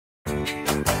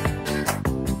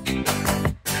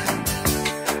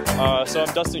So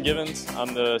I'm Dustin Givens.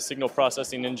 I'm the signal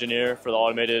processing engineer for the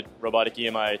automated robotic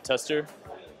EMI tester.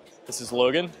 This is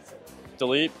Logan,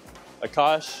 Dilip,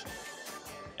 Akash,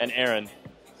 and Aaron.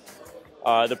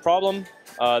 The problem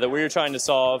that we are trying to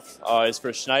solve is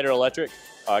for Schneider Electric.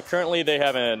 Currently they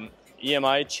have an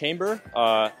EMI chamber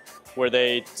where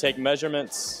they take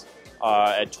measurements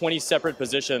at 20 separate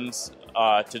positions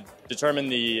to determine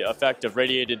the effect of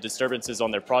radiated disturbances on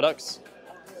their products.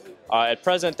 At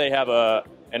present, they have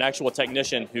an actual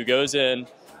technician who goes in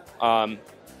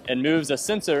and moves a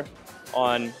sensor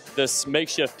on this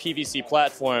makeshift PVC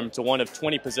platform to one of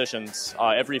 20 positions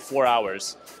every 4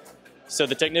 hours. So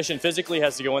the technician physically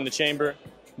has to go in the chamber,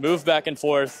 move back and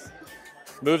forth,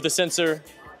 move the sensor,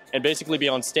 and basically be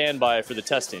on standby for the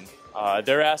testing.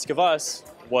 Their ask of us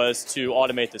was to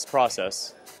automate this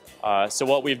process. So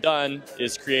what we've done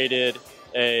is created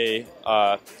a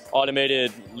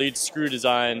automated lead screw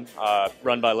design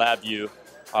run by LabVIEW,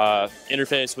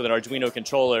 interface with an Arduino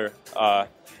controller that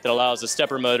allows a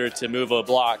stepper motor to move a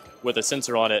block with a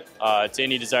sensor on it to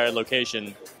any desired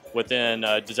location within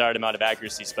a desired amount of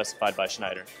accuracy specified by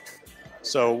Schneider.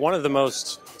 So one of the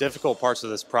most difficult parts of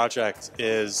this project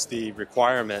is the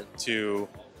requirement to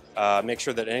make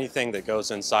sure that anything that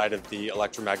goes inside of the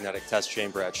electromagnetic test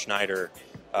chamber at Schneider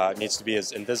needs to be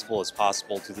as invisible as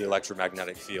possible to the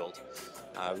electromagnetic field.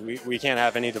 We can't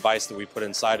have any device that we put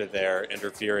inside of there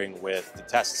interfering with the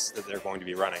tests that they're going to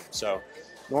be running. So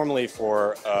normally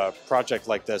for a project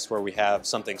like this where we have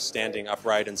something standing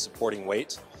upright and supporting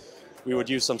weight, we would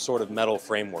use some sort of metal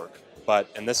framework. But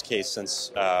in this case,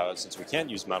 since we can't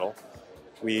use metal,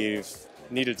 we've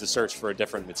needed to search for a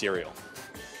different material.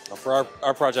 Now for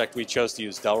our project, we chose to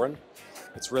use Delrin.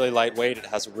 It's really lightweight, it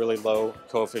has a really low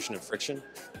coefficient of friction,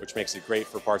 which makes it great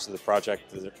for parts of the project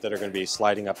that are going to be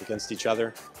sliding up against each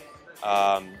other.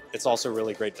 It's also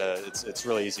really great it's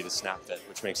really easy to snap fit,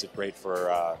 which makes it great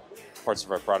for parts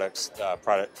of our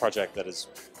project that is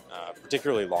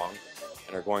particularly long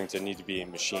and are going to need to be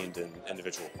machined in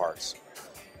individual parts.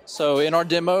 So in our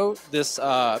demo, this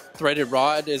threaded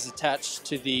rod is attached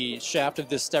to the shaft of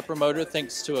this stepper motor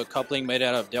thanks to a coupling made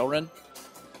out of Delrin.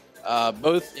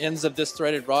 Both ends of this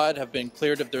threaded rod have been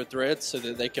cleared of their threads so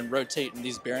that they can rotate in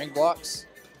these bearing blocks.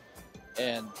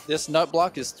 And this nut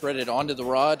block is threaded onto the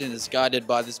rod and is guided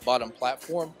by this bottom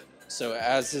platform. So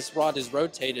as this rod is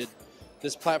rotated,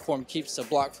 this platform keeps the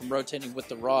block from rotating with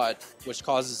the rod, which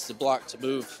causes the block to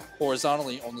move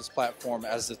horizontally on this platform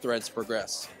as the threads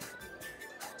progress.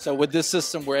 So with this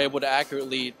system, we're able to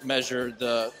accurately measure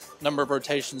the number of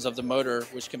rotations of the motor,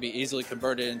 which can be easily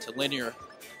converted into linear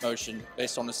motion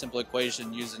based on a simple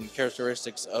equation using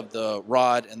characteristics of the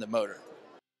rod and the motor.